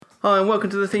Hi, and welcome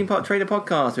to the Theme Park Trader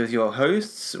Podcast with your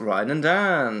hosts, Ryan and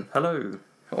Dan. Hello.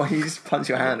 Why did you just punch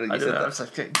your hand when you I said don't know. I that? was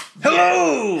like,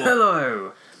 Hello!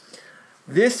 hello.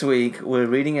 This week, we're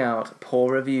reading out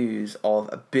poor reviews of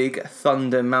Big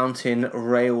Thunder Mountain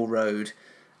Railroad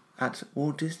at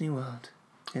Walt Disney World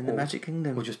in the Magic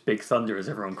Kingdom. Or just Big Thunder, as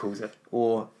everyone calls it.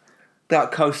 Or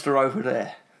that coaster over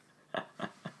there.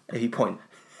 If you point.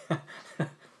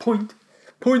 Point.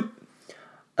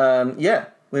 Yeah,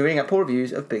 we're reading out poor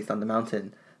reviews of Big Thunder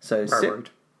Mountain. So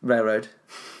Railroad.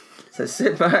 So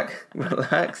sit back,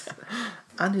 relax,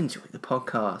 and enjoy the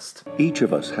podcast. Each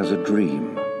of us has a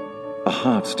dream, a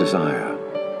heart's desire.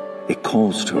 It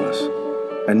calls to us.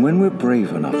 And when we're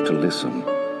brave enough to listen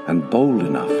and bold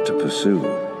enough to pursue,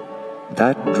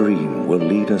 that dream will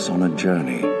lead us on a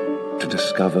journey to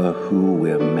discover who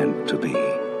we're meant to be.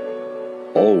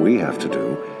 All we have to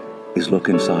do is look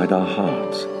inside our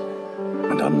hearts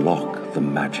and unlock the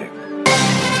magic.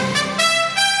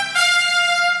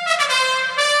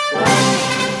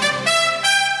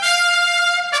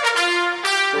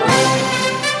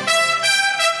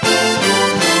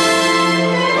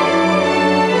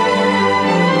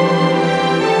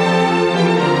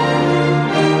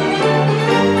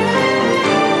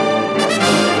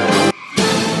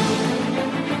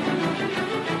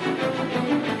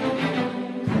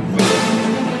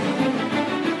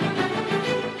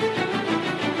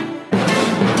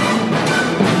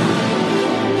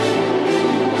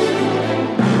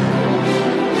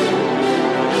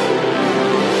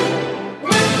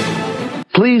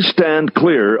 Please stand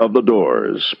clear of the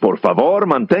doors. Por favor,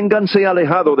 manténganse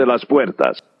alejado de las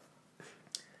puertas.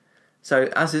 So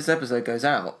as this episode goes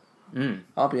out,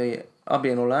 I'll be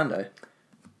in Orlando.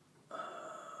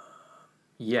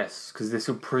 Yes, because this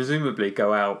will presumably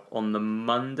go out on the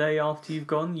Monday after you've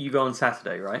gone. You go on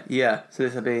Saturday, right? Yeah, so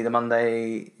this will be the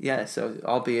Monday. Yeah, so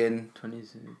I'll be in.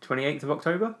 28th of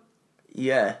October?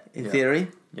 Yeah, in theory,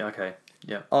 Yeah, okay.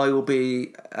 Yeah. I will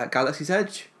be at Galaxy's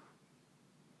Edge.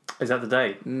 Is that the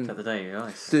day? Is that the day?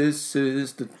 Nice. This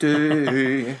is the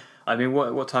day. I mean,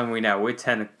 what time are we now? We're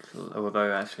 10 o'clock,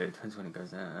 although actually it depends when it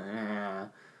goes out.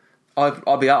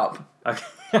 I'll be up. Okay.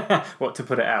 What, to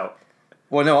put it out?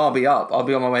 Well, no, I'll be up. I'll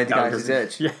be on my way to Oh, Galaxy's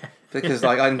Edge. Yeah. Because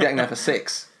I'm getting there for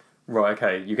 6. Right,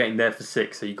 okay. You're getting there for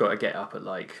 6, so you've got to get up at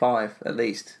 5 at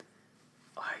least.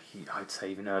 I'd say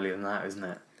even earlier than that, isn't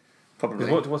it? Probably.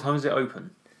 Because what time is it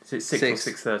open? Is it 6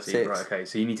 or 6:30? 6. Right, okay.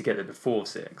 So you need to get there before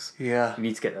 6. Yeah. You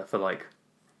need to get there for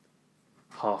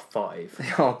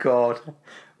 5:30, Oh God.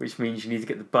 which means you need to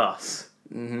get the bus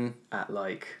at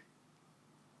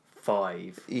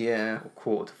 5 Yeah.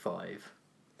 or 4:45.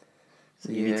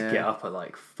 So you need to get up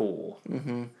at 4.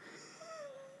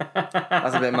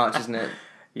 That's a bit much, isn't it?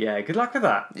 Yeah, good luck with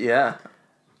that. Yeah.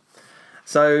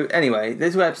 So anyway,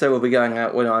 this episode will be going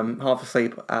out when I'm half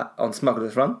asleep on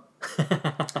Smuggler's Run.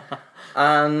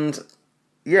 And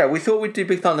yeah, we thought we'd do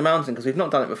Big Thunder Mountain because we've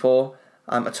not done it before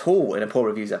at all in a poor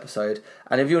reviews episode.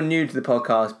 And if you're new to the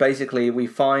podcast, basically we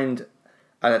find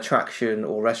an attraction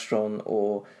or restaurant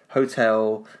or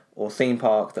hotel or theme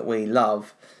park that we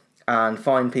love and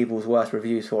find people's worst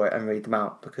reviews for it and read them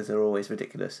out because they're always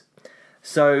ridiculous.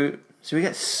 So, should we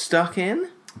get stuck in?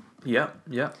 Yeah.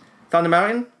 Thunder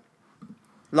Mountain?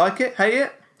 Like it? Hate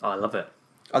it? Oh, I love it.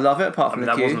 I love it apart from the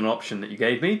That queue. wasn't an option that you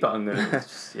gave me, but I'm going to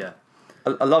just, yeah.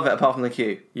 I love it apart from the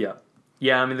queue. Yeah.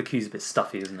 Yeah, I mean, the queue's a bit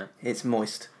stuffy, isn't it? It's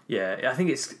moist. Yeah, I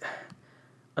think it's...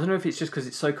 I don't know if it's just because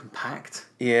it's so compact.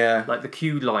 Yeah. The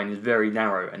queue line is very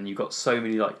narrow, and you've got so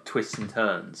many, twists and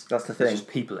turns. That's the There's thing. just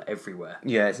people everywhere.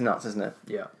 Yeah, it's nuts, isn't it?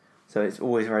 Yeah. So it's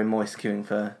always very moist queuing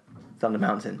for Thunder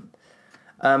Mountain.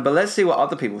 But let's see what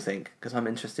other people think, because I'm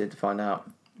interested to find out.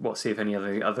 See if any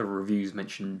other reviews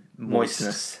mention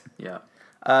Moistness. Yeah.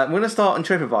 We're going to start on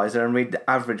TripAdvisor and read the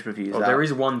average reviews out. There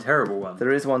is one terrible one.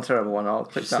 There is one terrible one. I'll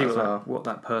click Just that see as well. what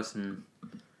that person...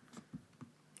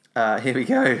 Here we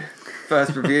go.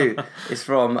 First review is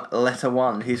from Letter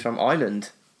 1. He's from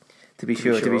Ireland, to be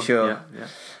sure.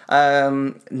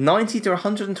 Yeah. 90 to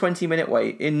 120 minute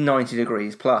wait in 90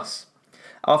 degrees plus.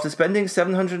 After spending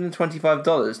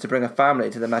 $725 to bring a family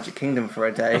to the Magic Kingdom for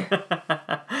a day.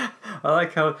 I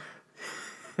like how...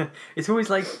 it's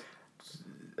always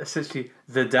essentially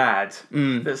the dad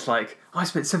that's I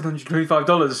spent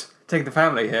 $725 taking the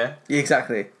family here.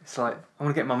 Exactly. It's I want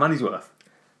to get my money's worth.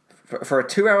 For a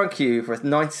 2-hour queue for a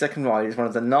 90-second ride is one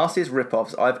of the nastiest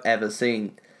rip-offs I've ever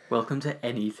seen. Welcome to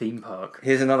any theme park.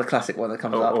 Here's another classic one that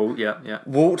comes up. Oh, yeah.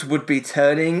 Walt would be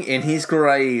turning in his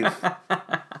grave.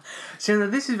 So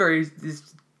this is very...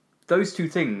 those two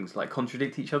things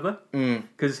contradict each other.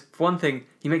 Because for one thing,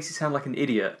 he makes it sound like an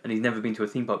idiot and he's never been to a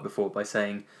theme park before by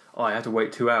saying, "Oh, I had to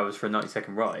wait 2 hours for a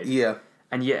 90-second ride." Yeah.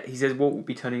 And yet he says Walt will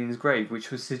be turning in his grave,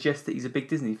 which would suggest that he's a big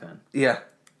Disney fan. Yeah.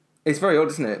 It's very odd,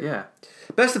 isn't it? Yeah.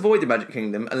 Best avoid the Magic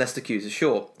Kingdom unless the queues are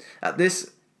short. At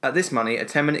this money, a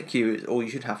 10-minute queue is all you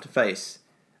should have to face.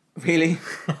 Really?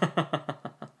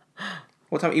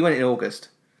 What time? You went in August.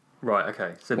 Right,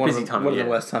 okay. So One busy of the, time one of of year. the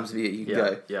worst times of year you can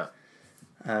go. Yeah.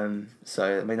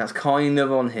 So, I mean, that's kind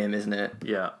of on him, isn't it?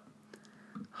 Yeah.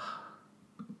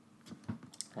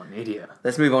 What an idiot.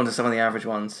 Let's move on to some of the average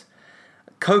ones.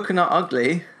 Coconut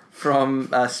Ugly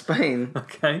from Spain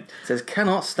Okay. says,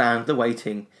 cannot stand the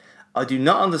waiting. I do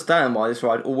not understand why this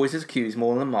ride always has queues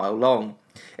more than a mile long.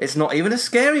 It's not even a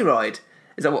scary ride.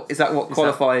 Is that what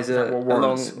qualifies Is that what a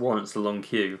long... warrants a long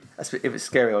queue? If it's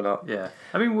scary or not? Yeah.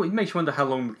 I mean, it makes you wonder how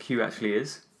long the queue actually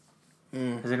is.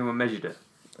 Has anyone measured it?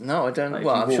 No, I don't. Like, if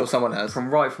Well, you I'm sure walk someone has.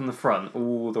 From the front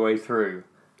all the way through.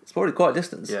 It's probably quite a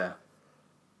distance. Yeah.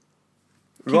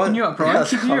 Keeping you up, Brian. Yeah,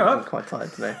 Keeping you I'm up. quite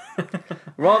tired today.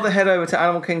 Rather head over to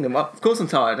Animal Kingdom. Of course I'm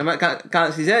tired. I'm at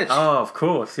Galaxy's Edge. Oh, of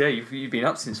course. Yeah, you've been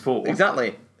up since 4.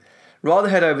 Exactly. Rather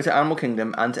head over to Animal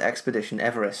Kingdom and to Expedition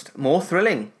Everest. More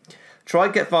thrilling. Try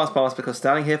Get Fast Pass because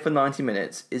standing here for 90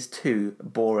 minutes is too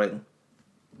boring.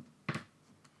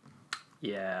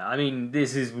 Yeah, I mean,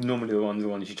 this is normally the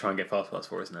ones you try and get fast pass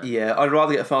for, isn't it? Yeah, I'd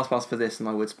rather get a Fast Pass for this than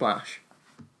I would Splash.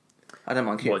 I don't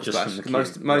mind queue What, for just Splash. from the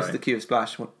Most queue? of Right. the queue of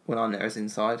Splash when I'm there is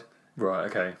inside. Right,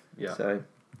 okay. Yeah. So,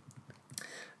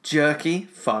 jerky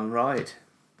fun ride.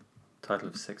 Title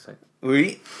of 6, eh?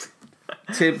 Oui.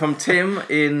 From Tim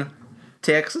in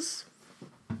Texas.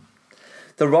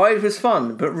 The ride was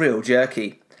fun, but real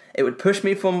jerky. It would push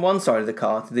me from one side of the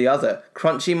car to the other,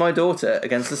 crunchy my daughter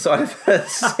against the side of her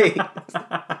seat.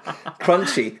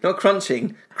 Crunchy, not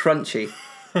crunching, crunchy.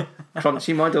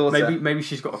 Crunchy my daughter. Maybe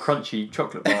she's got a crunchy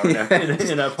chocolate bar in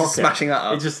her pocket. Smashing that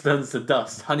up. It just turns to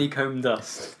dust, honeycomb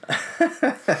dust.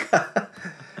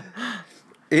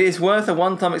 It is worth a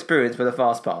one-time experience with a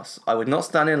fast pass. I would not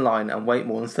stand in line and wait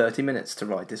more than 30 minutes to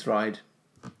ride this ride.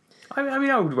 I mean,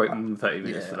 I would wait more than 30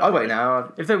 minutes for that. I'd wait ride. an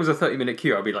hour. If there was a 30-minute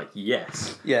queue, I'd be like,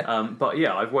 yes. Yeah. But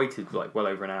yeah, I've waited like well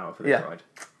over an hour for this Yeah. ride.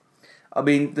 I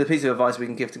mean, the piece of advice we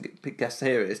can give to guests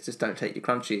here is just don't take your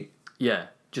crunchy Yeah,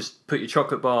 just put your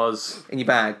chocolate bars. in your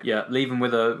bag. Yeah, leave them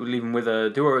with a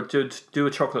do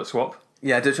a chocolate swap.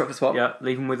 Yeah, do a chocolate swap. Yeah,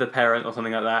 leave them with a parent or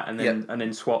something like that, and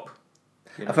then swap.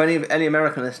 If any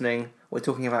American listening, we're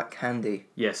talking about candy.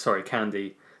 Yeah, sorry,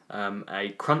 candy.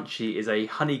 A crunchy is a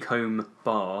honeycomb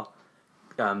bar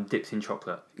dipped in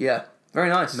chocolate, Yeah, very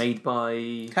nice. made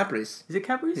by. Cadbury's. Is it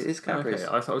Cadbury's? It is Cadbury's.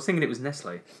 Okay, I was thinking it was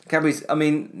Nestle. Cadbury's, I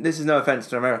mean, this is no offence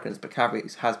to Americans, but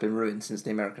Cadbury's has been ruined since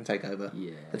the American takeover.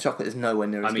 Yeah. The chocolate is nowhere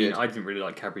near as good. I didn't really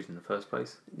like Cadbury's in the first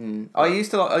place. I've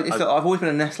always been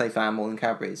a Nestle fan more than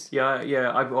Cadbury's.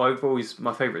 Yeah. I've always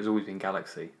my favourite has always been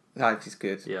Galaxy. Galaxy's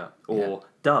good. Yeah, or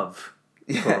Dove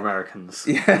for Yeah. Americans.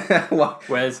 Yeah, well,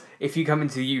 Whereas if you come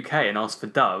into the UK and ask for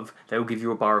Dove, they will give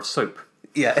you a bar of soap.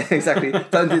 yeah, exactly.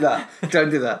 Don't do that. Don't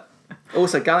do that.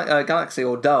 Also, Galaxy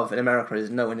or Dove in America is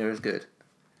nowhere near as good.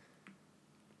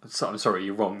 So, I'm sorry,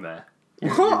 you're wrong there.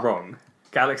 You're What? wrong.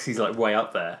 Galaxy's like way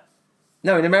up there.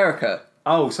 No, in America.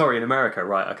 Oh, sorry, in America.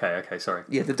 Right, okay, sorry.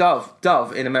 Yeah, the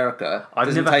Dove in America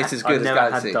doesn't taste as good I've as never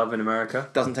Galaxy. had Dove in America.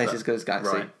 Doesn't taste but- as good as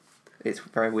Galaxy. Right. It's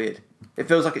very weird. It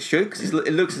feels like it should because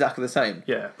it looks exactly the same.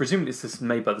 Yeah, presumably it's just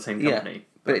made by the same company. Yeah,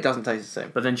 but it doesn't taste the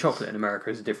same. But then chocolate in America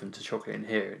is different to chocolate in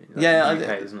here. Yeah, in the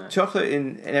UK, isn't it? chocolate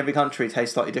in every country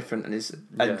tastes slightly different, and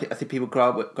Yeah. I think people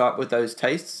grow up with those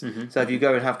tastes. Mm-hmm. So if you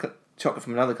go and have chocolate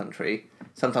from another country,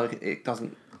 sometimes it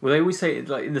doesn't. Well, they always say,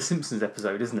 like in the Simpsons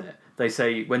episode, isn't it? They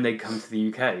say when they come to the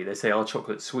UK, they say our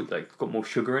chocolate's sweet, like got more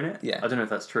sugar in it. Yeah. I don't know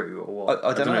if that's true or what.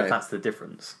 I don't know. if that's the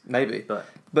difference. Maybe,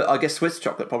 But I guess Swiss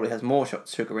chocolate probably has more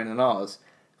sugar in than ours.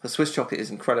 Because Swiss chocolate is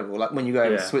incredible. Like when you go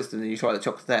over to Yeah. Switzerland and you try the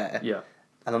chocolate there, yeah,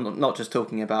 and I'm not just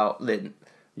talking about Lindt,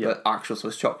 Yeah. but actual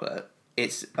Swiss chocolate,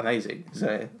 it's amazing.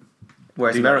 So,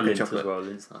 whereas I do like American Lindt chocolate, as well.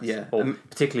 Lindt's nice. Yeah. Or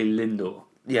particularly Lindor.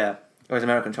 yeah, whereas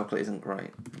American chocolate isn't great.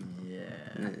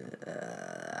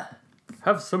 Yeah.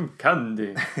 Have some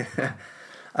candy.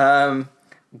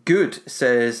 Good,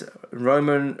 says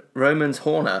Romans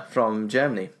Horner from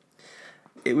Germany.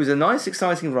 It was a nice,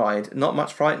 exciting ride, not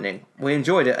much frightening. We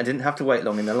enjoyed it and didn't have to wait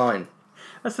long in the line.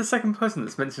 That's the second person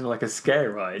that's mentioned like a scare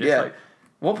ride. It's Yeah. like,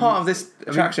 What part of this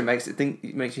attraction makes you think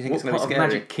it's what going to be part of scary?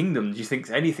 Magic Kingdom do you think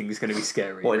anything is going to be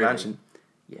scary? What, really? Mansion?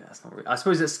 Yeah, that's not really. I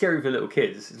suppose it's scary for little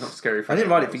kids. It's not scary for. I didn't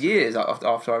ride it for anyone years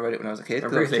after I read it when I was a kid.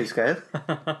 'Cause I was really? too scared.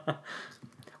 else.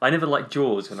 I never liked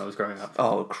Jaws when I was growing up.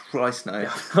 Oh, Christ, no.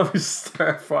 I was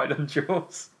terrified on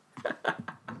Jaws. I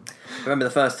remember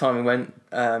the first time we went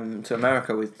to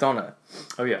America with Donna.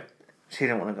 Oh yeah. She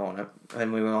didn't want to go on it.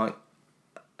 And we were like,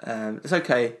 it's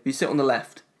okay, you sit on the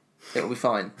left. It will be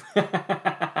fine.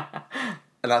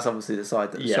 And that's obviously the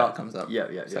side that the shark comes up. Yeah.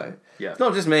 It's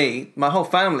not just me. My whole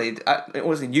family,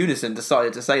 almost in unison,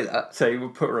 decided to say that. So we'll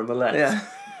put her on the left. Yeah.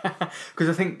 Because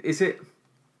I think,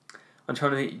 I'm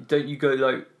trying to think, don't you go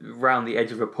like round the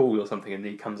edge of a pool or something and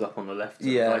he comes up on the left?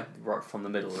 Yeah. Like right from the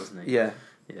middle, doesn't he? Yeah.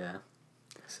 Yeah.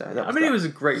 So that was it was a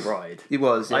great ride. It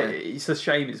was, yeah. It's a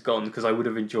shame it's gone because I would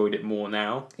have enjoyed it more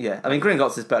now. Yeah. I mean,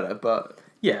 Gringotts is better, but...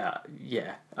 Yeah.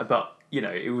 But,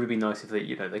 it would have been nice if they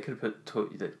could have put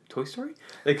Toy Story?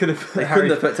 They could have put They couldn't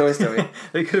have put Toy Story.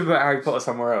 They could have put Harry Potter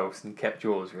somewhere else and kept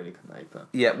Jaws, really, couldn't they? But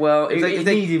Yeah, well... it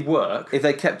needed work. If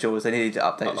they kept Jaws, they needed to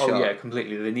update the shark. Oh, yeah,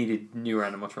 completely. They needed new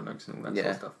animatronics and all that sort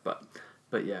of stuff.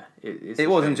 But yeah, it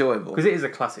was enjoyable. Because it is a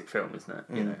classic film, isn't it?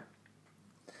 You know.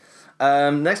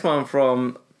 Next one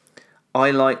from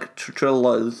I Like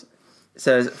Trillos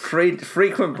says,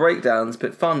 frequent breakdowns,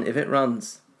 but fun if it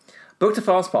runs. Booked a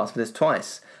fast pass for this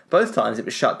twice. Both times it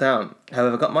was shut down.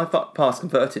 However, got my pass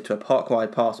converted to a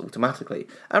park-wide pass automatically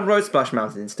and rode Splash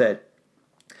Mountain instead.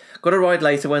 Got a ride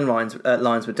later when lines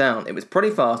were down. It was pretty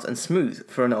fast and smooth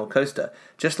for an old coaster,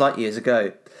 just like years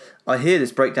ago. I hear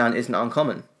this breakdown isn't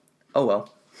uncommon. Oh well.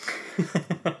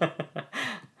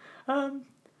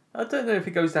 I don't know if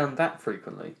it goes down that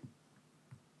frequently.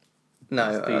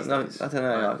 No, These no, days. I don't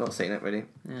know. I've not seen it really.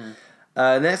 Yeah.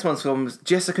 Next one's from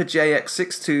Jessica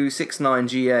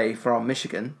JX6269GA from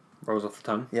Michigan. Rolls off the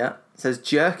tongue. Yeah, it says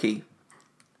jerky.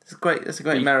 It's great. It's a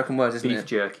great American word, isn't it? Beef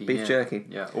jerky. Beef jerky.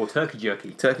 Yeah, or turkey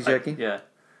jerky. Turkey jerky? Yeah,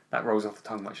 that rolls off the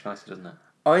tongue much nicer, doesn't it?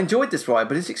 I enjoyed this ride,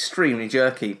 but it's extremely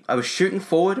jerky. I was shooting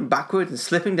forward and backward and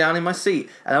slipping down in my seat,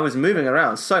 and I was moving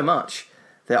around so much.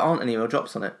 There aren't any real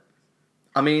drops on it.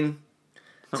 I mean,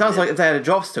 it sounds like if they had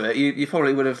drops to it, you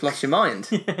probably would have lost your mind.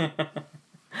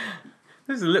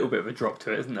 There's a little bit of a drop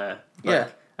to it, isn't there? Yeah.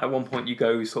 At one point, you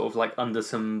go sort of like under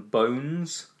some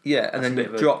bones. Yeah, and then you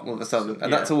drop all of a sudden.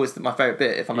 And that's always my favourite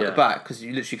bit if I'm at the back, because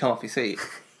you literally come off your seat.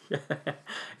 I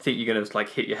think you're going to like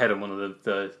hit your head on one of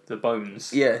the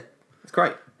bones. Yeah, it's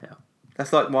great. Yeah.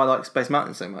 That's like why I like Space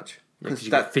Mountain so much. Because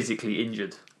you get physically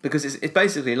injured. Because it's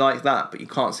basically like that, but you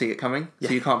can't see it coming,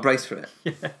 so you can't brace for it.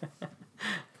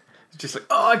 It's just like,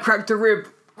 oh, I cracked a rib.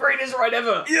 Greatest ride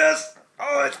ever. Yes!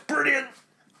 Oh, it's brilliant!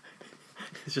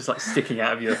 It's just like sticking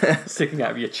out of your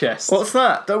chest. What's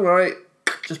that? Don't worry.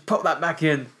 Just pop that back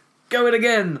in. Go in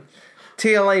again.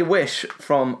 TLA Wish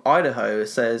from Idaho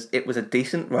says it was a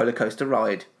decent roller coaster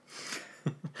ride.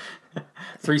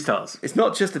 3 stars. It's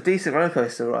not just a decent roller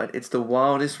coaster ride, it's the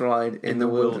wildest ride in the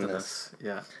wilderness.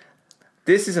 Yeah.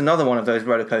 This is another one of those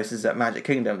roller coasters at Magic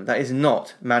Kingdom that is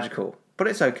not magical, but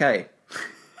it's okay.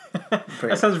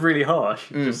 That sounds really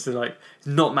harsh. Just to like, it's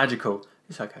not magical.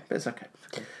 It's okay. But it's okay.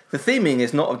 The theming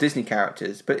is not of Disney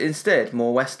characters, but instead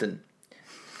more Western.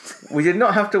 We did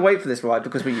not have to wait for this ride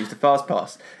because we used the fast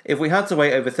pass. If we had to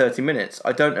wait over 30 minutes,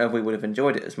 I don't know if we would have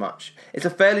enjoyed it as much. It's a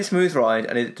fairly smooth ride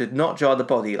and it did not jar the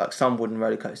body like some wooden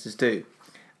roller coasters do.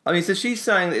 I mean, so she's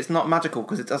saying that it's not magical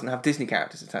because it doesn't have Disney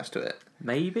characters attached to it.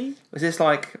 Maybe? Is this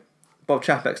like Bob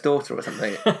Chapek's daughter or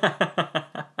something?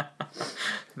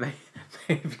 Maybe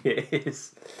it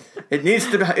is. It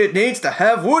needs to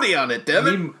have Woody on it, damn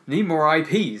it. Need more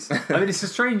IPs. I mean, it's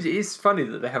strange. It is funny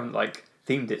that they haven't like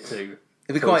themed it to.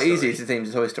 It'd be Toy quite Story. easy to theme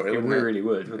to Toy Story, wouldn't it? Really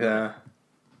would. Wouldn't Yeah.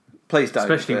 Please don't.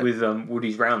 Especially but- with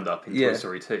Woody's Roundup in Toy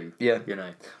Story 2. Yeah. You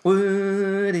know.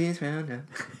 Woody's Roundup.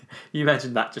 You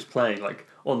imagine that just playing like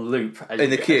on loop In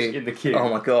the queue. In the queue. Oh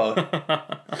my god.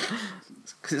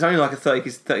 Because it's only like a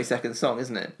 30-second song,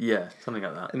 isn't it? Yeah, something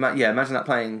like that. Imagine that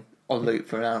playing on loop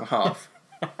for an hour and a half.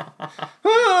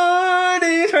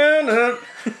 Woody's Roundup.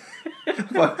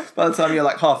 by the time you're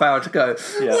like half hour to go.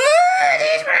 Yeah.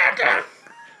 Woody's Roundup.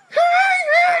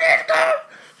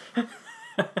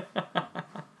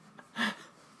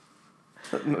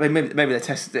 Maybe they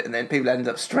tested it and then people ended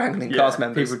up strangling cast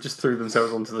members. People just threw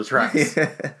themselves onto the tracks. Yeah.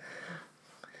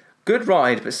 Good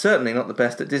ride, but certainly not the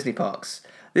best at Disney parks.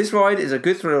 This ride is a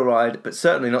good thrill ride, but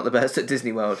certainly not the best at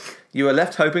Disney World. You are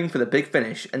left hoping for the big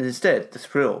finish, and instead, the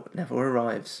thrill never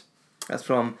arrives. That's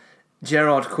from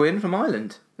Gerard Quinn from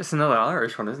Ireland. That's another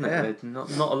Irish one, isn't it? Yeah. Not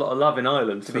a lot of love in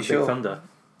Ireland for be Big sure. Thunder.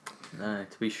 No,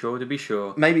 to be sure.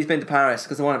 Maybe he's been to Paris,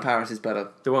 because the one in Paris is better.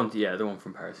 The one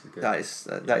from Paris is good. That is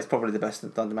probably the best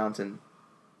at Thunder Mountain.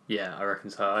 Yeah, I reckon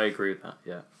so. I agree with that,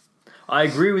 yeah. I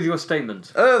agree with your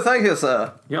statement. Oh, thank you,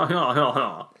 sir. Yeah.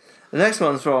 The next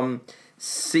one's from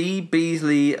C.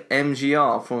 Beasley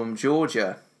MGR from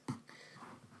Georgia.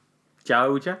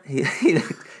 Georgia? He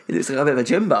looks like a bit of a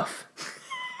gym buff.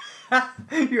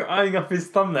 You're eyeing up his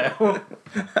thumbnail.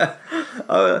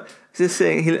 Just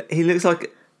saying, he looks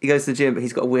like He goes to the gym, but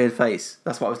he's got a weird face.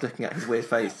 That's what I was looking at, his weird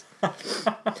face.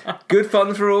 Good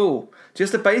fun for all.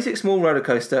 Just a basic small roller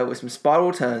coaster with some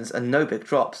spiral turns and no big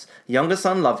drops. Younger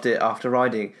son loved it after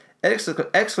riding.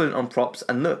 Excellent on props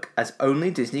and look, as only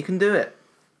Disney can do it.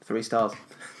 3 stars.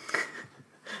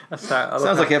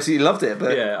 Sounds like he absolutely loved it,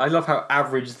 but yeah, I love how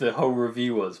average the whole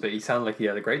review was, but he sounded like he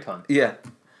had a great time. yeah.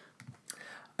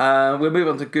 We'll move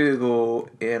on to Google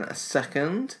in a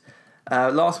second.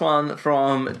 Last one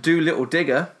from Doolittle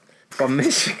Digger from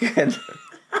Michigan.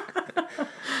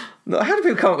 How do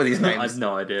people come up with these names? I have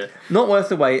no idea. Not worth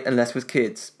the wait unless with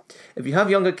kids. If you have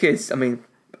younger kids, I mean,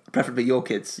 preferably your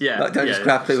kids. Yeah. Don't just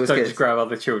grab people's Don't kids. just grab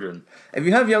other children. If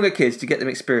you have younger kids to get them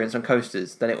experience on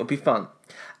coasters, then it would be fun.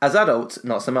 As adults,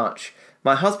 not so much.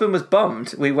 My husband was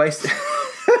bummed we wasted...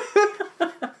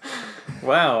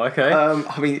 Wow, okay.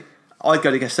 I mean, I'd go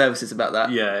to guest services about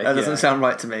that. Yeah, That doesn't sound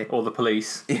right to me. Or the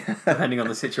police, depending on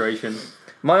the situation.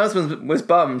 My husband was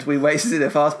bummed we wasted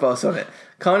a fast pass on it.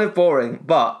 Kind of boring,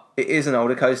 but it is an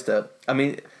older coaster. I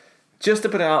mean, just to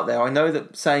put it out there, I know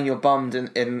that saying you're bummed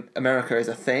in America is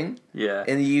a thing. Yeah.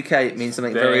 In the UK, it means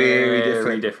something very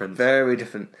different. Very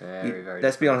different. Very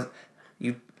let's be honest,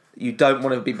 you don't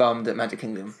want to be bummed at Magic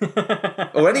Kingdom.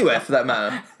 Or anywhere, for that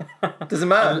matter. Doesn't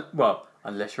matter. Well,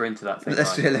 unless you're into that thing.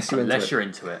 Unless you're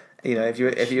into it. You know, if you're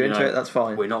into it, that's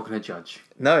fine. We're not going to judge.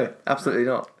 No, absolutely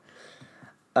not.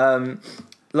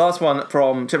 Last one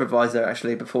from TripAdvisor,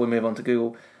 actually, before we move on to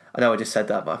Google. I know I just said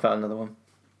that, but I found another one.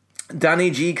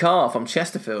 Danny G. Carr from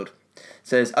Chesterfield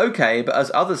says, okay, but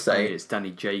as others say... It's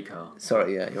Danny J. Carr.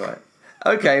 Sorry, yeah, you're right.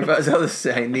 Okay, but as others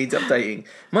say, needs updating.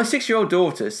 My 6-year-old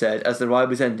daughter said, as the ride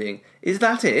was ending, is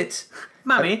that it?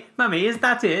 Mummy, is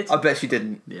that it? I bet she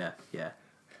didn't. Yeah.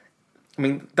 I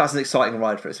mean, that's an exciting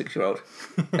ride for a 6-year-old.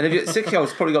 And if you're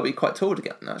 6-year-old's probably got to be quite tall to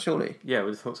get on that, surely. Yeah, I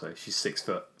would have thought so. She's 6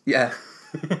 foot. Yeah.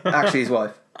 Actually, his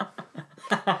wife.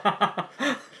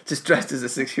 Just dressed as a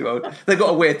 6-year-old. They've got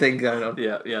a weird thing going on.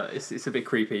 Yeah. It's a bit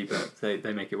creepy, but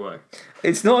they make it work.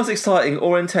 It's not as exciting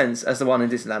or intense as the one in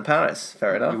Disneyland Paris.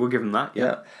 Fair enough. We'll give them that,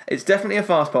 yeah. It's definitely a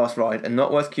fast pass ride and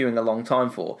not worth queuing a long time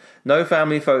for. No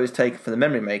family photos taken for the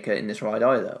Memory Maker in this ride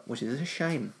either, which is a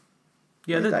shame.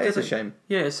 Yeah, that is a shame.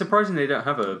 Yeah, it's surprising they don't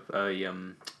have a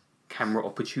camera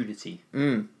opportunity.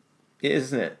 It is,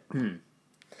 isn't it?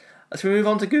 As we move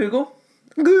on to Google.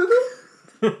 Google.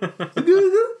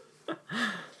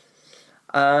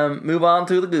 Move on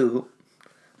to the Google.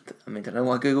 I mean, don't know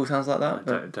why Google sounds like that.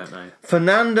 I don't know.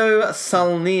 Fernando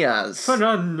Salnias.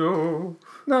 Fernando.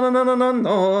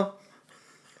 No.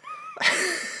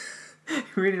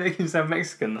 Really make him sound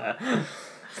Mexican there.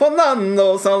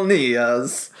 Fernando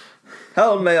Salnias.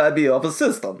 How may I be of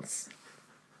assistance?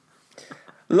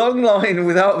 Long line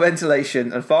without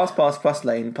ventilation and fast pass plus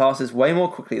lane passes way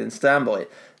more quickly than Standboy.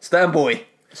 Stormboy.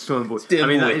 I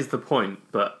mean, that Boy. is the point,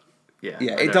 but yeah.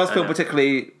 Yeah, it does feel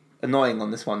particularly annoying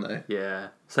on this one, though. Yeah.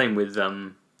 Same with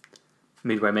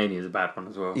Midway Mania is a bad one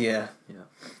as well. Yeah. Yeah.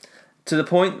 To the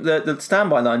point that the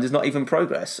standby line does not even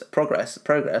progress,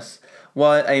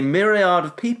 while a myriad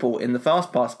of people in the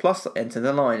Fast Pass Plus enter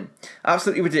the line.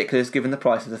 Absolutely ridiculous given the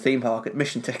price of the theme park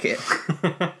admission ticket.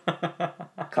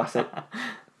 Classic.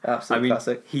 Absolutely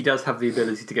classic. He does have the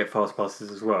ability to get fast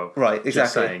passes as well. Right,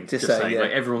 exactly. Just saying. Yeah.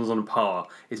 Like, everyone's on a par.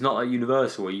 It's not like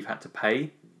Universal where you've had to pay.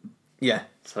 Yeah.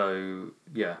 So,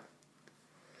 yeah.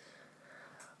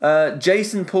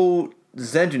 Jason Paul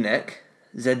Zedunek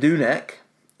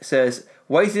says,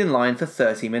 waited in line for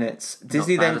 30 minutes.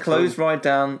 Disney then closed ride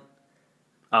down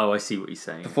Oh, I see what he's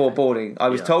saying. before boarding. I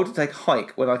was told to take a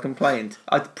hike when I complained.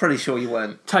 I'm pretty sure you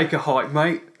weren't. Take a hike,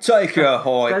 mate. Take a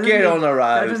hike. Get on the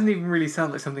road. That doesn't even really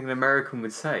sound like something an American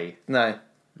would say. No,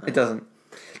 it doesn't.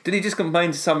 Did he just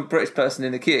complain to some British person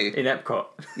in the queue? In Epcot.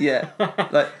 Yeah,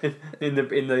 like in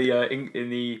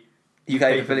the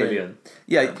UK Pavilion.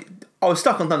 Yeah, I was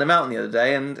stuck on Thunder Mountain the other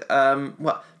day, and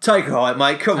take a hike,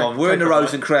 mate. Come on, we're in the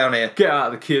Rose and Crown here. Get out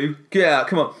of the queue. Get out,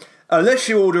 come on. Unless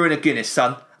you're ordering a Guinness,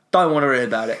 son, don't want to read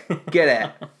about it. Get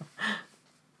out.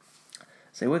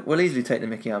 So we'll easily take the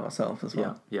mickey out of ourselves as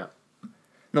well. Yeah.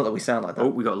 Not that we sound like that. Oh,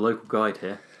 we got a local guide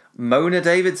here. Mona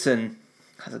Davidson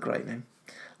has a great name.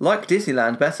 Like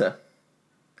Disneyland better.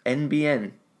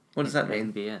 NBN. What does that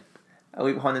mean? NBN. Are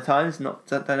we behind the times? Don't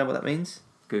know what that means.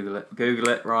 Google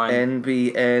it, Ryan.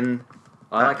 NBN.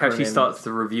 I like how she starts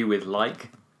the review with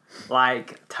like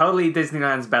totally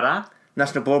Disneyland's better.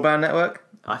 National Broadband Network.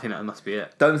 I think that must be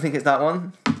it. Don't think it's that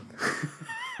one.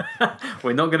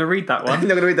 We're not going to read that I'm one. not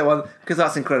going to read that one because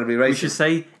that's incredibly racist. We should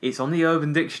say it's on the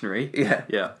Urban Dictionary. Yeah.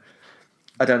 Yeah.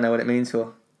 I don't know what it means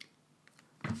for.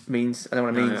 I don't know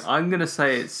what it means. I'm going to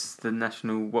say it's the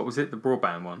national... What was it? The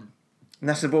broadband one.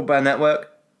 National Broadband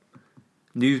Network.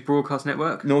 News Broadcast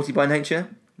Network. Naughty by Nature.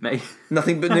 May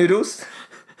Nothing But Noodles.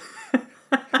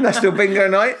 National Bingo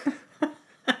Night.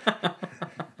 The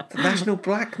National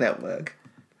Black Network.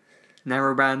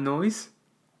 Narrowband Noise.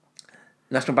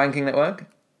 National Banking Network.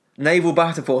 Naval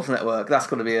Battle Force Network. That's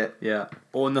got to be it. Yeah.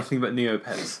 Or Nothing But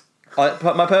Neopets.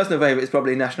 My personal favourite is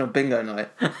probably National Bingo Night.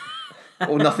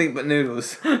 Or Nothing But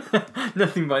Noodles.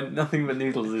 Nothing But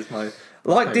Noodles is my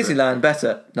Like favourite. Disneyland,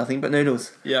 better. Nothing But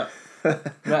Noodles. Yeah.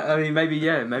 I mean, maybe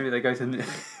they go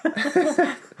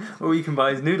to... All you can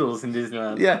buy is noodles in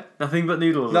Disneyland. Yeah. Nothing but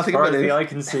noodles, Nothing as far but as the noodles. eye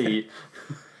can see.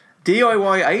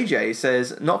 DIY AJ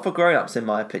says, not for grown-ups in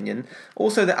my opinion.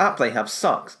 Also, the app they have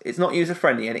sucks. It's not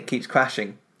user-friendly and it keeps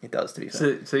crashing. It does, to be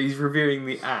fair. So he's reviewing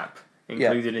the app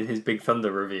included in his Big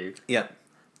Thunder review. Yeah.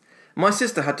 My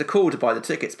sister had to call to buy the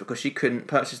tickets because she couldn't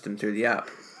purchase them through the app.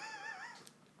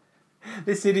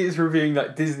 This idiot is reviewing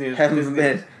like Disney. Heaven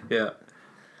forbid. Yeah.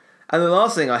 And the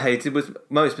last thing I hated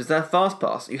was their fast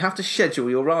pass. You have to schedule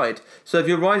your ride. So if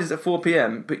your ride is at 4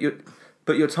 p.m, but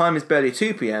your time is barely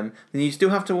 2 p.m, then you still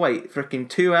have to wait freaking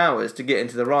 2 hours to get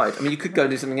into the ride. I mean, you could go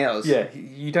do something else. Yeah,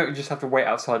 you don't just have to wait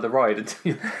outside the ride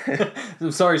until you...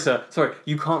 I'm sorry, sir. Sorry,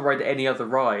 you can't ride any other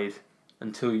ride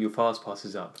until your fast pass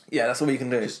is up. Yeah, that's all you can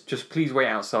do. Just please wait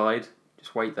outside.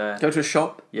 Just wait there. Go to a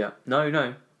shop. Yeah. No.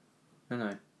 You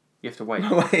have to wait.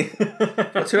 Wait.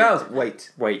 For 2 hours.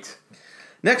 Wait.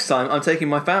 Next time, I'm taking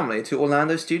my family to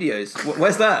Orlando Studios.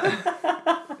 Where's that?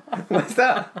 Where's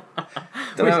that?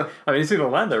 Don't know. I mean, it's in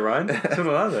Orlando, Ryan. It's in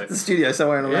Orlando. The studio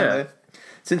somewhere in Orlando. Yeah.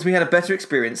 Since we had a better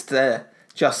experience there.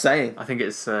 Just saying. I think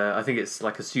it's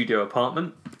like a studio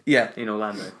apartment Yeah. in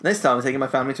Orlando. Next time, I'm taking my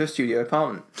family to a studio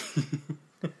apartment.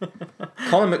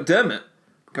 Colin McDermott.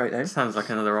 Great name. Sounds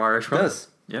like another Irish one. Does.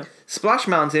 Yeah. Splash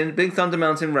Mountain, Big Thunder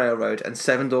Mountain Railroad, and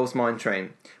Seven Dwarfs Mine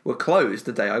Train were closed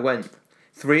the day I went.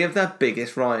 3 of their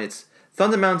biggest rides.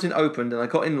 Thunder Mountain opened and I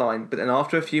got in line, but then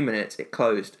after a few minutes, it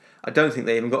closed. I don't think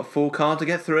they even got a full car to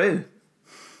get through.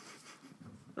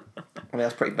 I mean,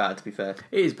 that's pretty bad, to be fair.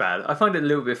 It is bad. I find it a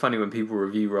little bit funny when people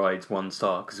review rides 1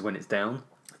 star, because when it's down,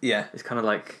 Yeah. it's kind of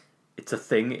like, it's a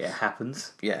thing, it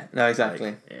happens. Yeah, no,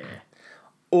 exactly. Like, yeah.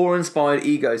 Awe-inspired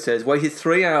Ego says, waited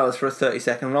 3 hours for a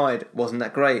 30-second ride. Wasn't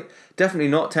that great? Definitely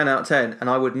not 10 out of 10, and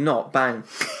I would not bang.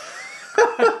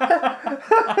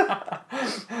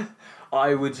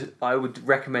 I would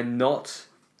recommend not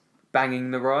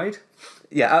banging the ride.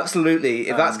 Yeah, absolutely.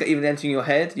 If that's even entering your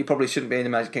head, you probably shouldn't be in the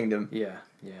Magic Kingdom. Yeah.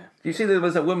 You see, there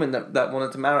was a woman that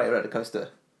wanted to marry a roller coaster.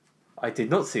 I did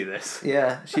not see this.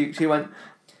 Yeah, she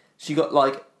got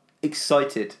like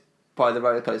excited by the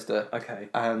roller coaster. Okay.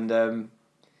 And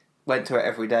went to it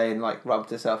every day and like rubbed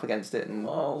herself against it and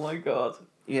Oh my god.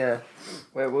 yeah.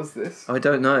 Where was this? I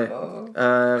don't know.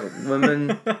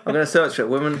 Woman. I'm gonna search for it.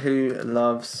 Woman who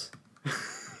loves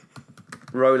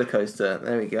roller coaster.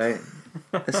 There we go.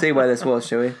 Let's see where this was,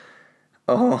 shall we?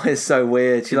 Oh, it's so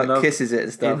weird. She kisses it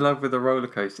and stuff. In love with a roller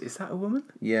coaster. Is that a woman?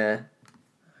 Yeah.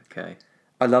 Okay.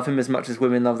 I love him as much as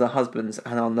women love their husbands,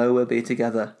 and I'll nowhere be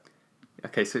together.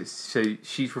 Okay, so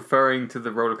she's referring to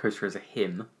the roller coaster as a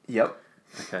him. Yep.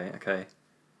 Okay.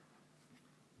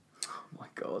 Oh my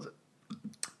god.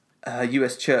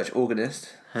 U.S. church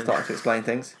organist starting to explain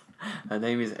things. Her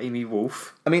name is Amy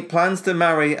Wolf. I mean, plans to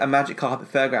marry a magic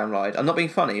carpet fairground ride. I'm not being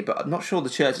funny, but I'm not sure the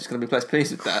church is going to be less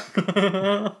pleased with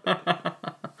that.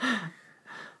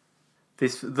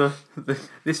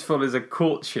 This follows a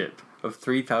courtship of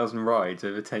 3,000 rides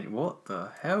over 10... What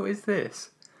the hell is this?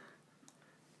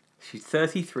 She's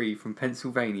 33 from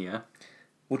Pennsylvania.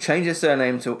 Will change her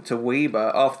surname to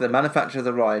Weber after the manufacture of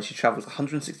the ride. She travels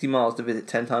 160 miles to visit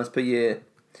 10 times per year.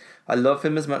 I love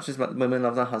him as much as women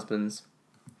love their husbands.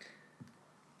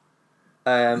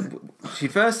 She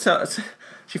first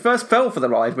fell for the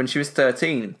ride when she was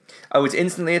 13. I was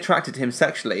instantly attracted to him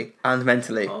sexually and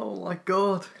mentally. Oh my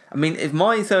god. I mean, if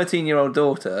my 13-year-old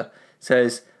daughter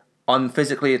says, I'm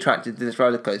physically attracted to this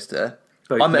roller coaster,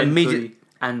 Both I'm mentally immediately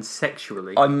and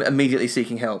sexually. I'm immediately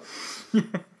seeking help.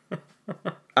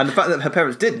 And the fact that her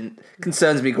parents didn't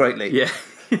concerns me greatly. Yeah.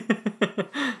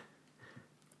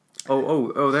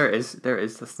 Oh, there it is.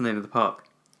 That's the name of the park.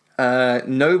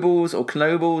 Nobles or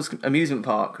Knobles amusement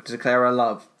park to declare her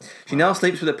love. She now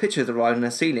sleeps with a picture of the ride on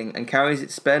her ceiling and carries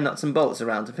its spare nuts and bolts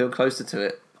around to feel closer to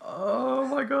it. Oh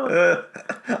my god.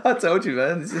 I told you,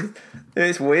 man.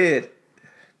 It's weird.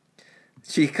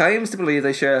 She claims to believe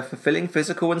they share a fulfilling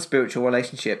physical and spiritual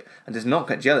relationship and does not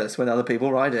get jealous when other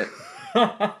people ride it.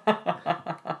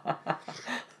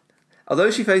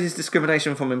 Although she faces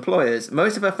discrimination from employers,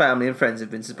 most of her family and friends have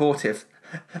been supportive.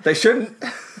 They shouldn't.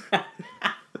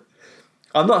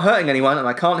 I'm not hurting anyone and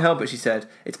I can't help it, she said.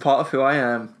 It's part of who I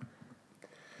am.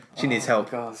 She needs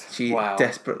help. God. She Wow.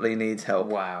 desperately needs help.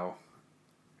 Wow.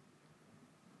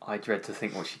 I dread to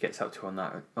think what she gets up to on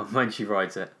that when she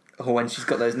rides it. Or when she's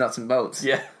got those nuts and bolts.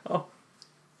 Yeah.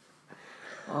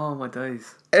 Oh my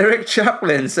days. Eric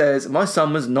Chaplin says, my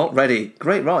son was not ready.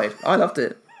 Great ride. I loved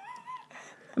it.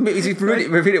 I mean, he's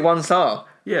reviewed it 1 star.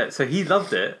 Yeah, so he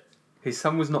loved it. His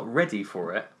son was not ready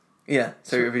for it. Yeah,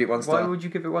 so he reviewed it 1 star. Why would you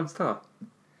give it 1 star?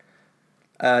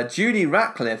 Judy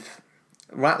Ratcliffe,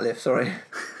 sorry.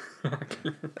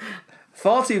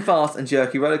 Far too fast and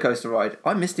jerky roller coaster ride.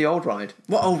 I missed the old ride.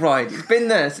 What old ride? It's been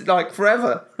there like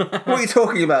forever. What are you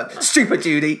talking about? Stupid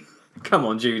Judy. Come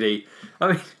on, Judy.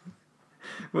 I mean,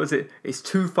 what is it? It's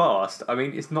too fast. I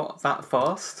mean, it's not that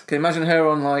fast. Can you imagine her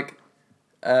on like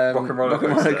Rock and roller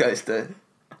coaster?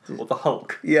 Or the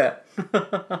Hulk. Yeah.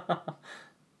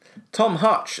 Tom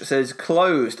Hutch says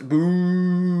closed.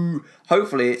 Boo.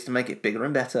 Hopefully it's to make it bigger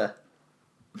and better.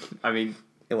 I mean,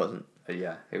 It wasn't.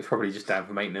 yeah, it was probably just down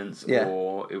for maintenance, Yeah.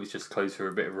 or it was just closed for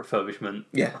a bit of refurbishment.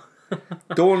 Yeah.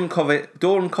 Dawn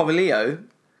Covillo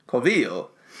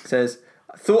says,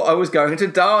 I thought I was going to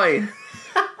die.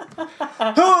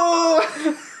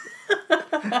 Oh!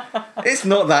 It's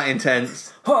not that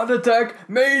intense. Heart attack,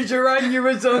 major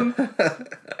aneurysm.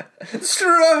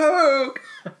 Stroke!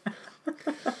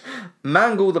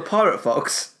 Mangle the Pirate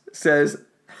Fox says,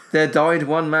 there died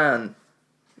one man.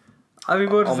 I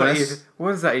mean, what does Ominous.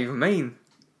 that even mean?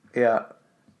 Yeah.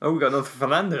 Oh, we got another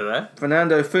Fernando there.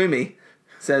 Fernando Fumi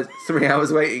says, 3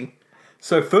 hours waiting.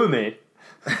 So Fumi.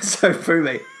 So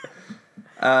Fumi.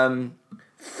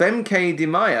 Femke Di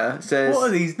Maya says, What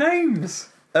are these names?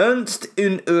 Ernst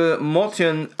in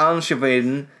Motion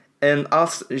aanschrijven en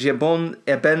als Jabon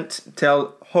bent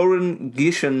tel horen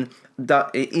gischen dat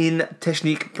een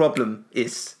techniek problem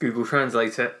is. Google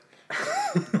Translate it.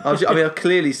 I mean, I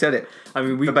clearly said it. I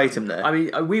mean, we Verbatim there. I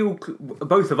mean, we all,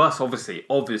 both of us,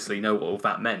 obviously know what all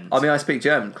that meant. I mean, I speak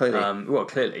German, clearly. Well,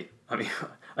 clearly. I mean,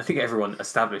 I think everyone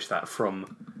established that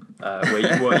from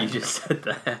what you just said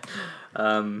there.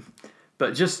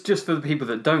 But just for the people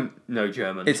that don't know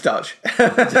German, It's Dutch.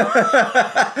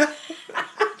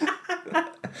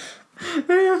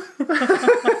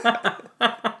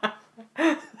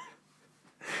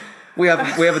 We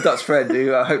have a Dutch friend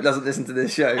who I hope doesn't listen to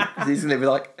this show, 'cause he's going to be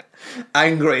like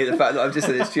angry at the fact that I've just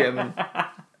said it's German.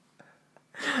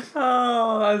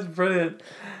 Oh, that's brilliant.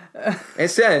 It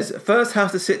says, first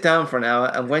have to sit down for an hour,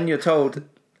 and when you're told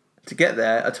to get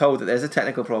there, are told that there's a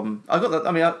technical problem. I got that.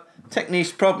 I mean,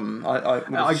 technique problem. I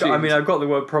mean, I've got the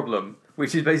word problem,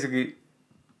 which is basically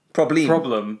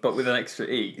problem, but with an extra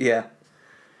e. Yeah.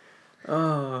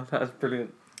 Oh, that's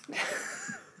brilliant.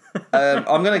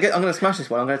 I'm gonna smash this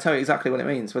one. I'm gonna tell you exactly what it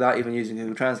means without even using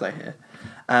Google Translate here.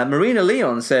 Marina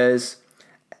Leon says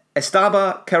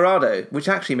estaba cerrado, which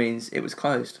actually means it was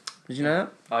closed. Did you know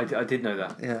that? I did know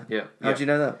that. Yeah. Yeah. How did you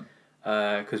know that?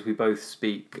 Because we both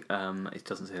speak. It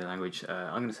doesn't say the language.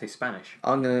 I'm going to say Spanish.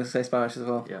 I'm gonna say Spanish as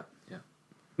well. Yeah. Yeah.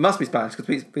 Must be Spanish because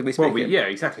we speak Well, it. yeah,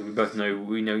 exactly. We both know.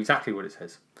 We know exactly what it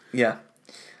says. Yeah.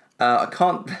 I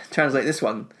can't translate this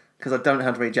one because I don't know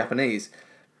how to read Japanese,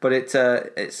 but it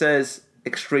says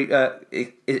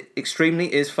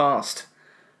extremely is fast.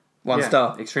 One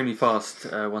star. Extremely fast.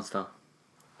 1 star.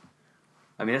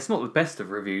 I mean, that's not the best of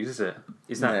reviews, is it?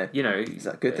 Is that Is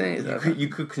that a good thing? Is that you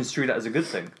could construe that as a good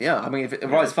thing. Yeah, I mean, if it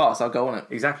rides fast, I'll go on it.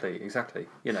 Exactly.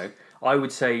 You know, I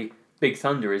would say Big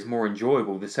Thunder is more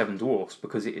enjoyable than Seven Dwarfs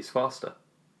because it is faster.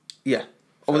 Yeah.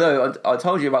 Although I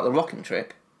told you about the rocking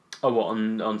trick. Oh, what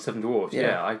on Seven Dwarfs? Yeah.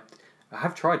 Yeah, I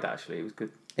have tried that actually. It was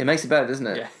good. It makes it better, doesn't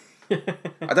it? Yeah.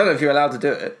 I don't know if you're allowed to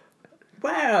do it.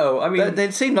 Well, I mean, They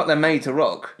seem like they're made to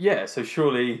rock. yeah. So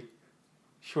surely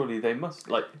they must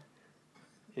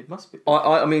it must be.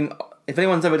 I mean, if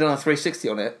anyone's ever done a 360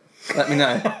 on it, let me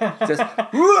know. Just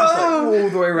all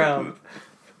the way around.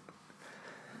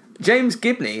 James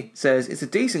Gibney says it's a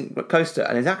decent coaster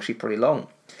and is actually pretty long.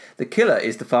 The killer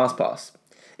is the fast pass.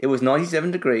 It was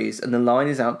 97 degrees and the line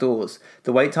is outdoors.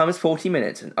 The wait time is 40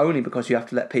 minutes and only because you have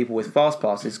to let people with fast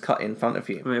passes cut in front of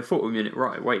you. I mean, a 40-minute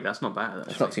right. Wait, that's not bad.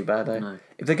 Actually. It's not too bad, though. No.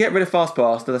 If they get rid of fast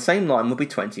pass, then the same line would be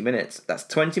 20 minutes. That's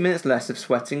 20 minutes less of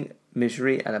sweating,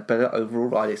 misery, and a better overall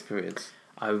ride experience.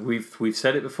 We've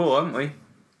said it before, haven't we?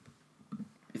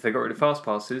 If they got rid of fast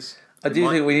passes, I do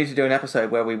think we need to do an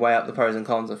episode where we weigh up the pros and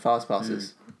cons of fast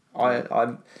passes.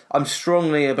 I'm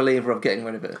strongly a believer of getting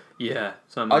rid of it. Yeah,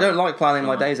 I don't like planning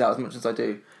my days out as much as I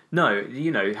do. No,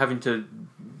 having to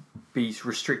be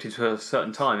restricted to a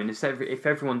certain time, and if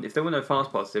there were no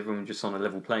fast passes, everyone was just on a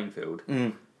level playing field.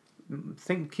 I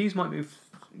think queues might move,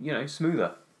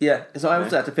 smoother. Yeah, so I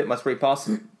also had to fit my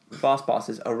fast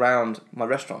passes around my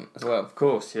restaurant as well. Of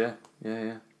course, yeah.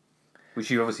 which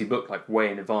you obviously book like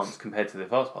way in advance compared to the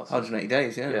fast passes. 180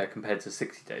 days, yeah. Yeah, compared to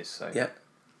 60 days. So Yeah.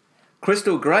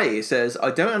 Crystal Grey says, I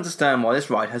don't understand why this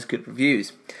ride has good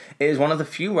reviews. It is one of the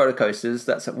few roller coasters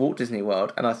that's at Walt Disney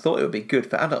World, and I thought it would be good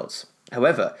for adults.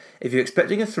 However, if you're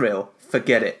expecting a thrill,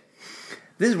 forget it.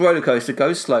 This roller coaster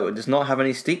goes slow and does not have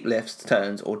any steep lifts,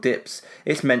 turns, or dips.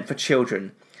 It's meant for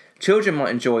children. Children might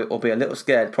enjoy or be a little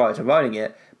scared prior to riding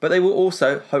it, but they will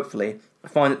also, hopefully,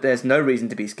 find that there's no reason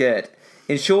to be scared.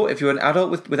 In short, if you're an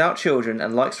adult without children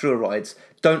and likes thrill rides,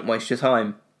 don't waste your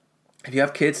time. If you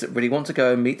have kids that really want to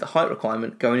go and meet the height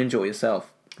requirement, go and enjoy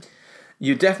yourself.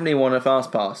 You definitely want a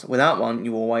fast pass. Without one,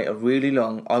 you will wait a really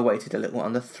long. I waited a little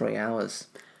under 3 hours.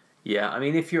 yeah, I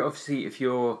mean, if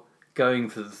you're going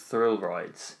for the thrill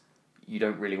rides, you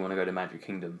don't really want to go to Magic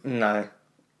Kingdom, No.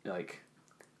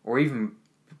 or even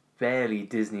barely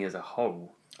Disney as a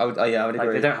whole. I would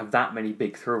agree. They don't have that many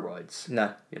big thrill rides.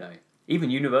 No. Even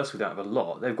Universal don't have a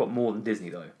lot. They've got more than Disney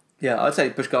though. Yeah, I'd say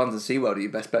Busch Gardens and SeaWorld are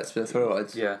your best bets for the thrill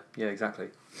rides. Yeah, exactly.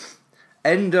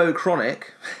 Endochronic.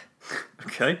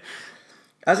 Okay.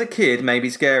 As a kid, may be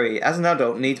scary. As an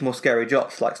adult, needs more scary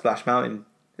drops like Splash Mountain.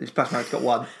 Splash Mountain's got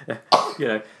one.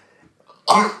 They're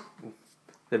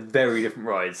very different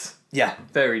rides. Yeah.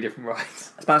 Very different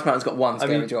rides. Splash Mountain's got one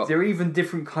scary drop. They're even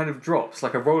different kind of drops.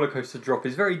 Like a roller coaster drop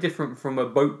is very different from a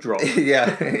boat drop.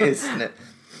 Yeah, it is, isn't it?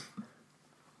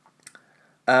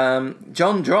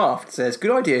 John Draft says,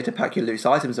 good idea to pack your loose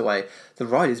items away. The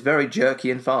ride is very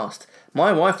jerky and fast.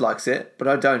 My wife likes it, but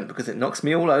I don't because it knocks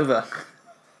me all over.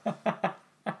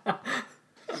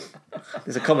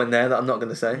 There's a comment there that I'm not going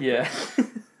to say. Yeah.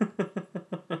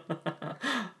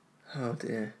 Oh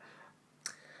dear.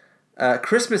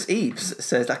 Christmas Eves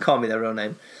says, that can't be their real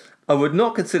name. I would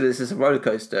not consider this as a roller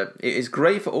coaster. It is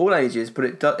great for all ages, but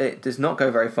it does not go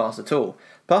very fast at all.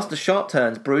 Plus the sharp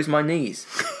turns bruise my knees.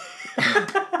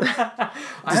 I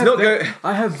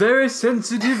have very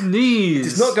sensitive knees. It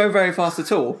does not go very fast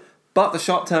at all, but the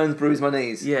sharp turns bruise my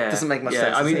knees. Yeah. Doesn't make much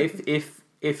sense. I mean, if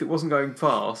it wasn't going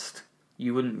fast,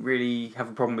 you wouldn't really have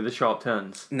a problem with the sharp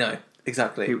turns. No,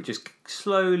 exactly. It would just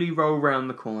slowly roll round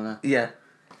the corner. Yeah.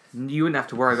 You wouldn't have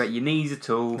to worry about your knees at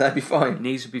all. That'd be Your fine.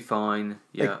 knees would be fine.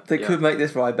 Yeah, They could make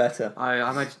this ride better. I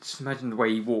imagine the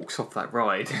way he walks off that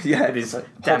ride. Yeah, with his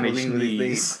like damaged hobbling with his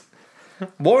knees.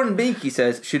 Warren Beakey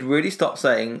says, should really stop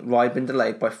saying ride been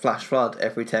delayed by flash flood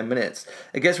every 10 minutes.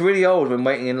 It gets really old when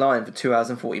waiting in line for 2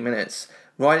 hours and 40 minutes.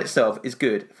 Ride itself is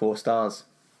good, 4 stars.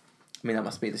 I mean, that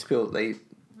must be the spiel that they...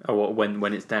 Oh, what,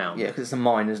 when it's down? Yeah, because it's a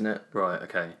mine, isn't it? Right,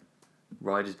 okay.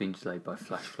 Ride has been delayed by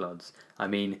flash floods. I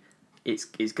mean, it's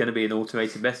going to be an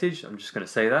automated message. I'm just going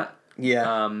to say that.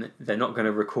 Yeah. They're not going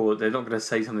to record. They're not going to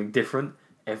say something different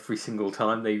every single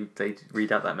time they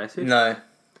read out that message. No.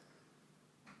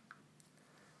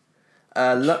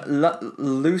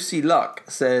 Lucy Luck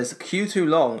says, queue too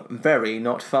long, very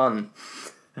not fun.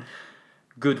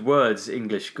 Good words,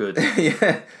 English good.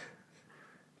 Yeah.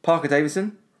 Parker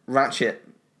Davidson, Ratchet.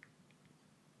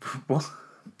 What?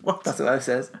 That's what that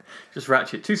says. Just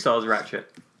Ratchet. 2 stars, Ratchet.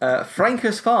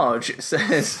 Frankus Farge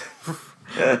says...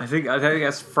 I think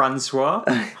that's Francois.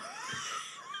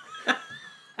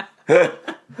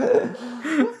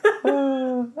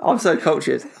 I'm so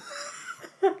cultured.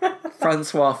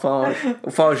 Francois Farge.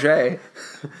 Or Farge.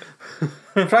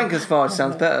 Frankus Farge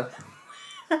sounds better.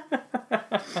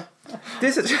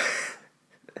 This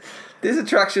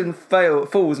attraction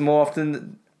falls more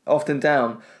often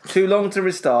down. Too long to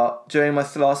restart during my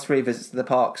last 3 visits to the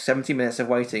park. 70 minutes of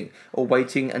waiting, or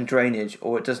waiting and drainage,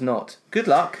 or it does not. Good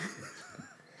luck.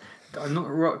 I'm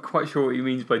not quite sure what he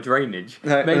means by drainage.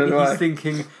 No,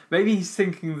 Maybe he's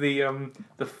thinking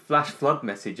the flash flood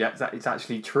message. It's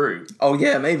actually true. Oh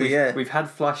yeah, maybe We've had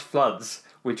flash floods.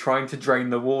 We're trying to drain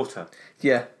the water.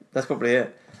 Yeah, that's probably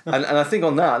it. And I think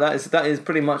on that is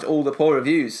pretty much all the poor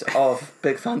reviews of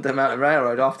Big Thunder Mountain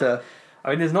Railroad after.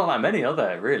 I mean, there's not that many, are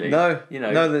there? Really? No,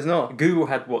 no, there's not. Google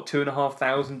had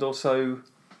 2,500 or so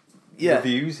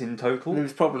reviews in total. There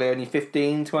was probably only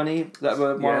 15, 20 that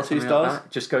were 1 or 2 stars. Like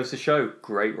just goes to show,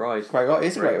 great ride. Great ride.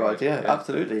 It's a great ride. Yeah,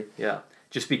 absolutely. Yeah,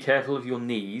 just be careful of your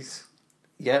knees.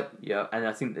 Yep. Yeah, and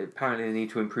I think that apparently they need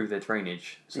to improve their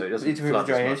drainage so it doesn't need to improve flood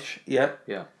the drainage. as much. Yep.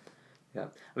 Yeah.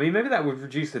 I mean, maybe that would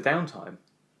reduce the downtime.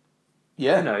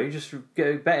 Yeah. Just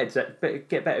get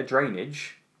better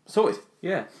drainage. Sorted.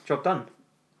 Yeah, job done.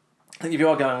 I think if you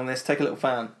are going on this, take a little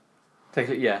fan.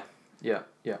 Yeah.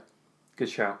 Good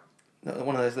shout.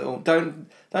 One of those little. Don't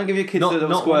give your kids the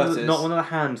little squirters. Not one of the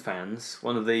hand fans.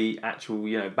 One of the actual,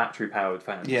 battery powered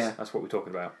fans. Yeah, that's what we're talking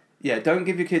about. Yeah, don't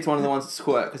give your kids one of the ones that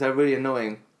squirt because they're really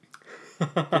annoying.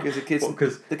 Because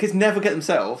the kids never get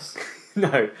themselves.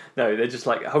 No, they're just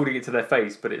like holding it to their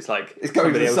face, but it's like It's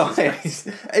going to the somebody else's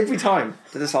sides every time.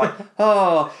 They're just like,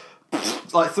 oh,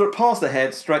 like through past the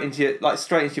head, straight into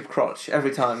your crotch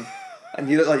every time, and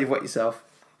you look like you've wet yourself.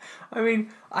 I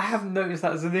mean, I haven't noticed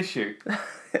that as an issue.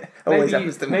 Always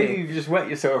happens to me. Maybe you've just wet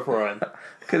yourself, Ryan. I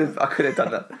could have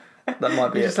done that. That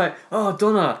might be You're it. just like, oh,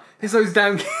 Donna, it's those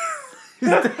damn kids.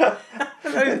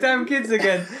 Those damn kids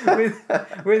again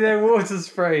with their water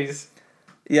sprays.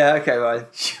 Yeah, okay, Ryan.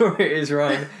 Sure it is,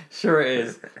 Ryan. Sure it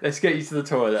is. Let's get you to the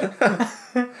toilet.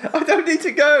 I don't need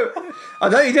to go. I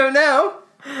know you don't now.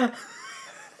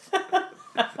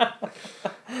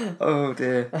 Oh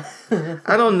dear.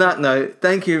 And on that note,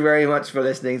 thank you very much for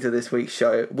listening to this week's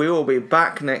show. We will be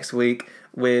back next week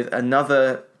with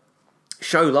another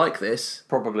show like this.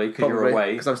 Probably, because you're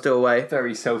away. Because I'm still away.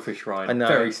 Very selfish, Ryan. I know.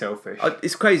 Very selfish.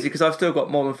 It's crazy because I've still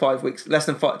got more than 5 weeks, less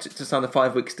than just under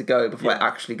 5 weeks to go before I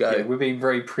actually go. Yeah, we're being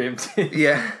very preemptive.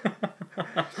 Yeah.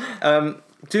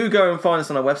 Do go and find us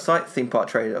on our website,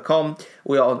 themeparktrader.com.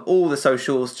 We are on all the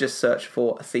socials. Just search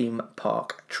for Theme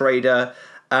Park Trader.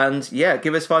 And yeah,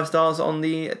 give us 5 stars on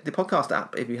the podcast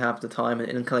app if you have the time and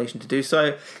inclination to do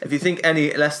so. If you think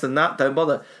any less than that, don't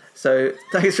bother. So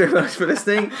thanks very much for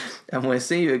listening, and we'll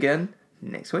see you again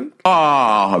next week.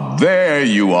 Ah, there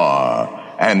you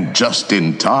are. And just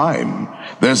in time.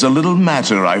 There's a little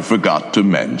matter I forgot to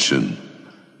mention.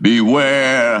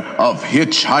 Beware of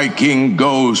hitchhiking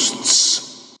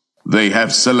ghosts. They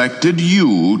have selected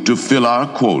you to fill our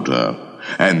quota,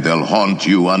 and they'll haunt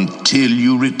you until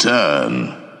you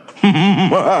return.